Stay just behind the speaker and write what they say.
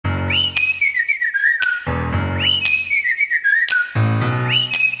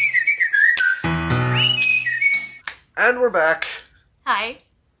And we're back Hi.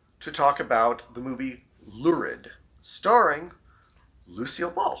 to talk about the movie Lurid, starring Lucille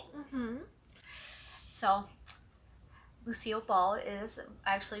Ball. So, Lucille Ball is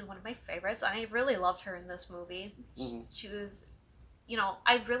actually one of my favorites. I really loved her in this movie. She was,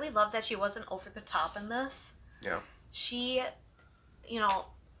 I really love that she wasn't over the top in this. Yeah. She,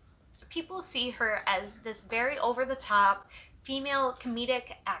 people see her as this very over the top female comedic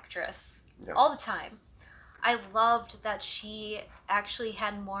actress all the time. I loved that she actually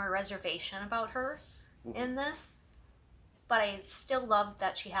had more reservation about her in this, but I still loved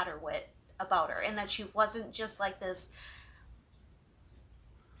that she had her wit about her and that she wasn't just like this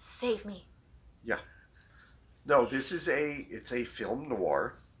save me. Yeah. No, it's a film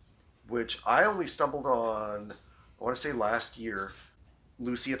noir, which I only stumbled on, I want to say last year.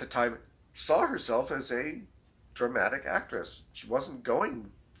 Lucy at the time saw herself as a dramatic actress. She wasn't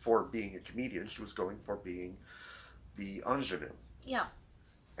going for being a comedian, she was going for being the ingenue. Yeah.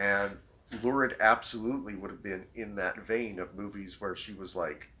 And Lurid absolutely would have been in that vein of movies where she was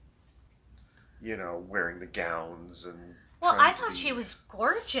like, wearing the gowns and. Well, I thought she was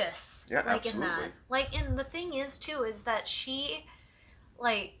gorgeous. Yeah, like absolutely. in that. And the thing is too is that she,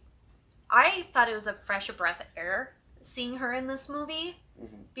 I thought it was a fresh breath of air seeing her in this movie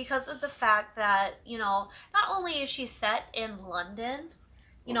because of the fact that not only is she set in London,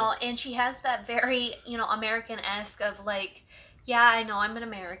 and she has that very American-esque of yeah, I know I'm an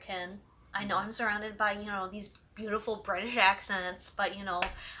American. I know I'm surrounded by these beautiful British accents, but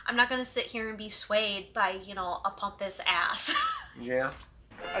I'm not gonna sit here and be swayed by a pompous ass. Yeah.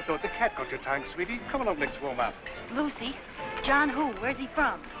 I thought the cat got your tongue, sweetie. Come along, let's warm up. Lucy? John who? Where's he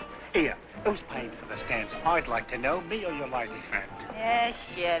from? Here, who's paying for the stamps? I'd like to know, me or your lady friend? Yeah,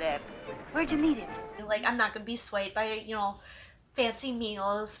 shut up. Where'd you meet him? I'm not gonna be swayed by fancy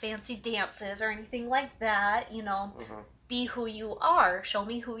meals, fancy dances, or anything like that. Be who you are. Show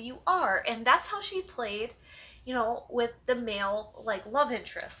me who you are, and that's how she played. With the male love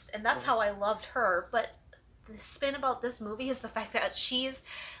interest, and that's how I loved her. But the spin about this movie is the fact that she's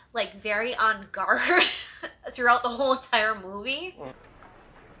very on guard throughout the whole entire movie.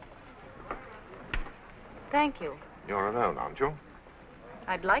 Thank you. You're alone, aren't you?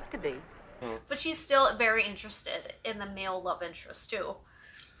 I'd like to be. But she's still very interested in the male love interest too.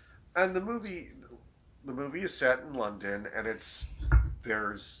 And the movie is set in London, and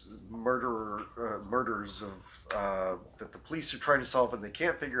there's murders of that the police are trying to solve, and they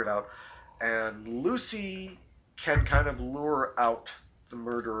can't figure it out. And Lucy can kind of lure out the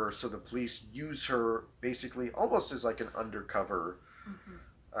murderer, so the police use her basically almost as like an undercover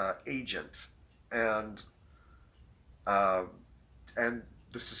agent, and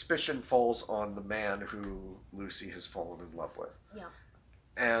the suspicion falls on the man who Lucy has fallen in love with. Yeah.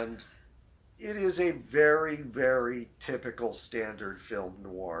 And it is a very, very typical standard film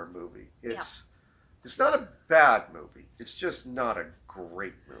noir movie. It's not a bad movie. It's just not a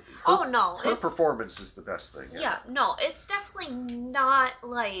great movie. Her performance is the best thing. Yeah, no, it's definitely not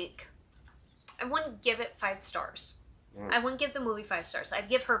I wouldn't give it 5 stars. I wouldn't give the movie 5 stars. I'd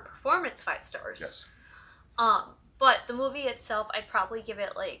give her performance 5 stars. Yes. But the movie itself, I'd probably give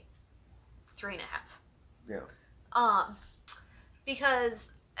it 3.5. Yeah.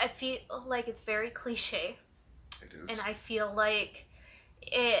 Because I feel like it's very cliche. It is. And I feel like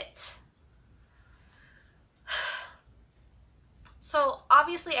it. So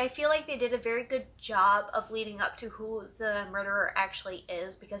obviously, I feel like they did a very good job of leading up to who the murderer actually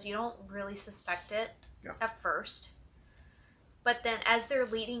is, because you don't really suspect it at first. But then as they're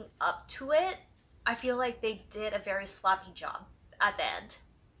leading up to it, I feel like they did a very sloppy job at the end.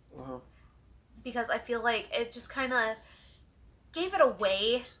 Because I feel like it just kind of gave it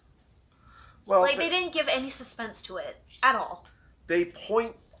away. Well, they didn't give any suspense to it at all. They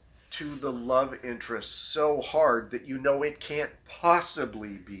point to the love interest so hard that it can't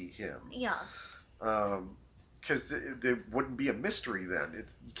possibly be him. Yeah. Because there wouldn't be a mystery then.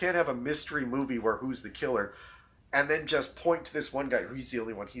 You can't have a mystery movie where who's the killer, and then just point to this one guy. He's the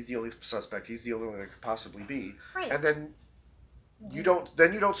only one. He's the only suspect. He's the only one it could possibly be. Right. And then you don't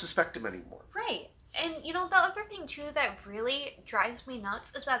suspect him anymore. Right. And the other thing too that really drives me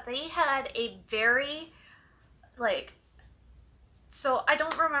nuts is that they had a very so I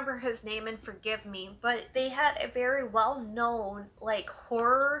don't remember his name, and forgive me, but they had a very well-known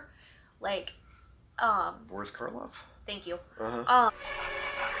horror Boris Karloff. Thank you.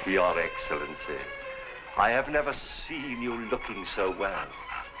 Your Excellency, I have never seen you looking so well.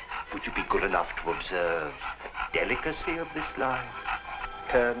 Would you be good enough to observe the delicacy of this line?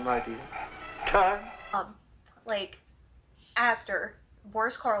 Turn, my dear. Turn. Actor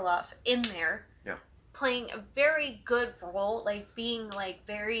Boris Karloff in there. Yeah. playing a very good role, like being like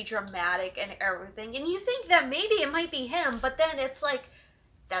very dramatic and everything. And you think that maybe it might be him, but then it's like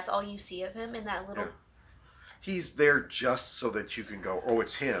that's all you see of him in that little. Yeah. He's there just so that you can go, oh,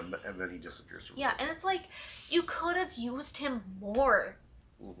 it's him, and then he disappears from Yeah, and it's like you could have used him more.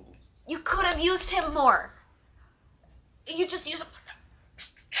 Mm-hmm. You could have used him more. You just use him.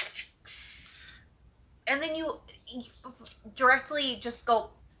 And then you directly just go.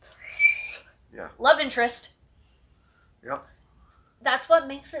 Yeah. Love interest. Yep. That's what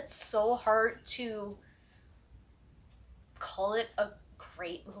makes it so hard to call it a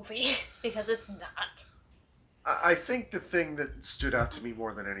great movie because it's not. I think the thing that stood out to me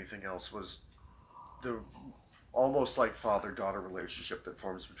more than anything else was the almost like father-daughter relationship that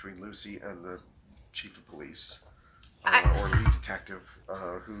forms between Lucy and the chief of police. Or lead detective,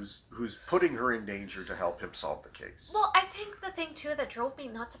 who's putting her in danger to help him solve the case. Well, I think the thing too that drove me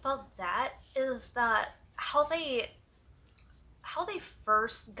nuts about that is that how they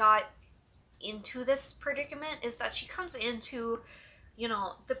first got into this predicament is that she comes into,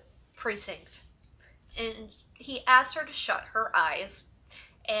 the precinct, and he asks her to shut her eyes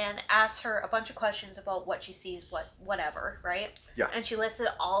and asks her a bunch of questions about what she sees, whatever, right? Yeah. And she lists it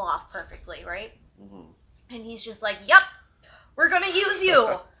all off perfectly, right? Mm-hmm. And he's just like, yep, we're going to use you.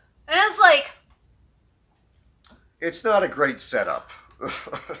 And it's like... It's not a great setup.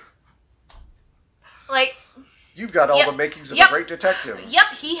 Like... You've got all the makings of a great detective.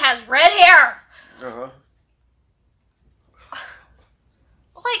 Yep, he has red hair. Uh-huh.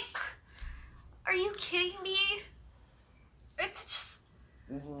 Like, are you kidding me? It's just...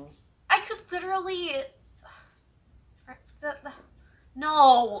 Mm-hmm. I could literally...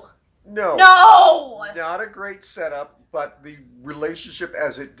 No. No. No! Not a great setup, but the relationship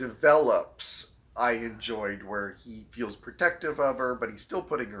as it develops, I enjoyed, where he feels protective of her, but he's still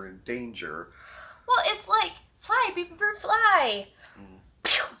putting her in danger. Well, it's like, fly, baby bird, fly.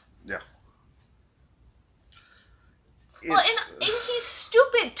 Yeah. Well, and he's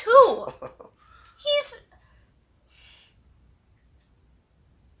stupid, too.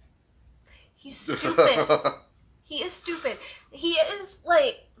 He's stupid. He is stupid. He is,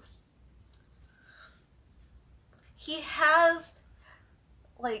 like... He has,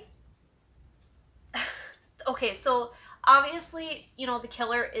 like... Okay, so, obviously, the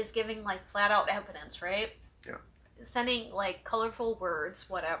killer is giving, like, flat-out evidence, right? Yeah. Sending, like, colorful words,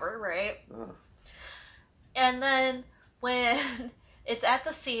 whatever, right? And then, when it's at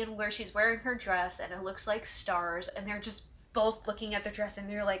the scene where she's wearing her dress, and it looks like stars, and they're just both looking at the dress, and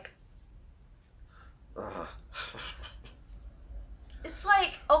they're like... It's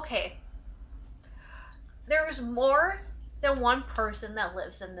like, okay... There is more than one person that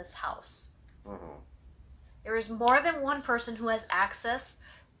lives in this house. Uh-huh. There is more than one person who has access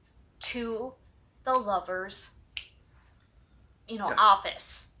to the lover's,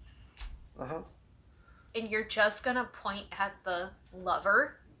 office. Uh-huh. And you're just gonna point at the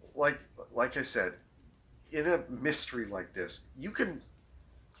lover? Like I said, in a mystery like this, you can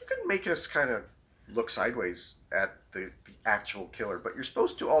make us kind of look sideways at the actual killer, but you're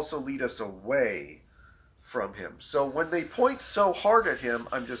supposed to also lead us away from him. So when they point so hard at him,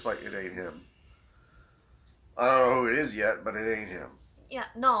 I'm just like, it ain't him. I don't know who it is yet, but it ain't him. Yeah,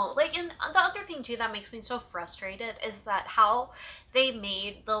 no. Like, and the other thing, too, that makes me so frustrated is that how they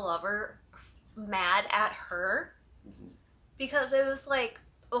made the lover mad at her. Mm-hmm. Because it was like,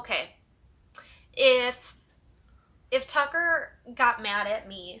 okay, if Tucker got mad at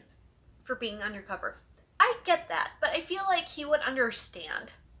me for being undercover, I get that, but I feel like he would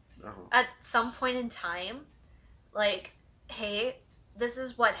understand. At some point in time, like, hey, this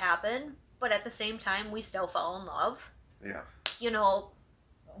is what happened, but at the same time, we still fell in love. Yeah.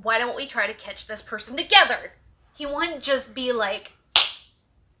 Why don't we try to catch this person together? He wouldn't just be like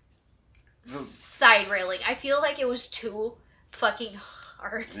side railing. I feel like it was too fucking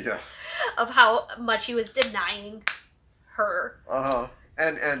hard. Yeah. Of how much he was denying her. Uh-huh.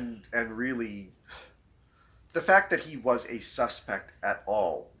 And really, the fact that he was a suspect at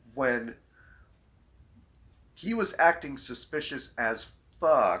all, when he was acting suspicious as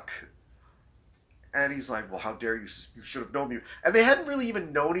fuck, and he's like, well, how dare you, you should have known me. And they hadn't really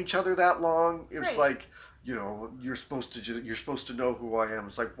even known each other that long. It was Right. like, you're supposed to know who I am.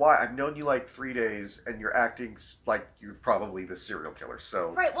 It's like, why? I've known you like 3 days, and you're acting like you're probably the serial killer.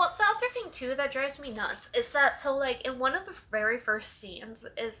 So Right, well, the other thing, too, that drives me nuts is that, so, like, in one of the very first scenes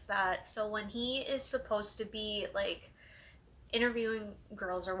is that, so when he is supposed to be, like, interviewing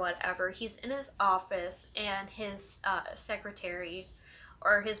girls or whatever, he's in his office, and his secretary,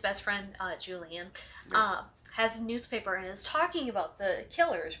 or his best friend, Julian, has a newspaper and is talking about the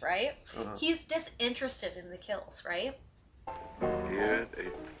killers, right? Uh-huh. He's disinterested in the kills, right? Here,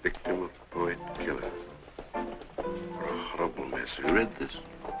 eighth victim of the poet killer. What a horrible mess. You read this?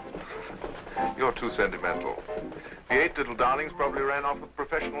 You're too sentimental. The 8 little darlings probably ran off with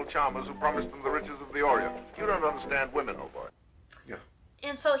professional charmers who promised them the riches of the Orient. You don't understand women, oh boy.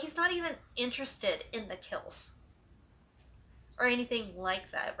 And so he's not even interested in the kills or anything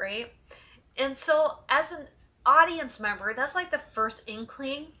like that, right? And so as an audience member, that's like the first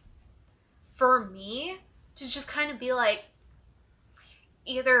inkling for me to just kind of be like,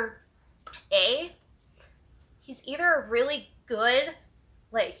 either A, he's either a really good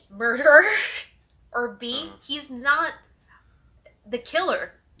like murderer, or B, he's not the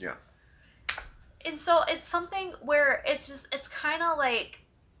killer. Yeah. And so it's something where it's kind of like,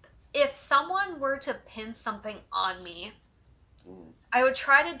 if someone were to pin something on me, I would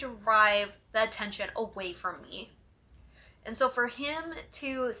try to derive the attention away from me. And so for him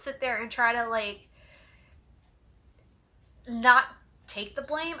to sit there and try to like not take the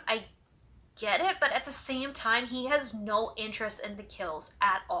blame, I get it, but at the same time, he has no interest in the kills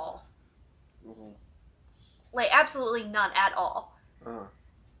at all. Like, absolutely none at all.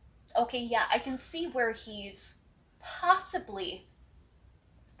 Okay, yeah, I can see where he's possibly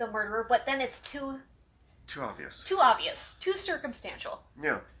the murderer, but then it's too obvious. Too obvious. Too circumstantial.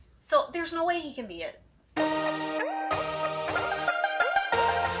 Yeah. So there's no way he can be it.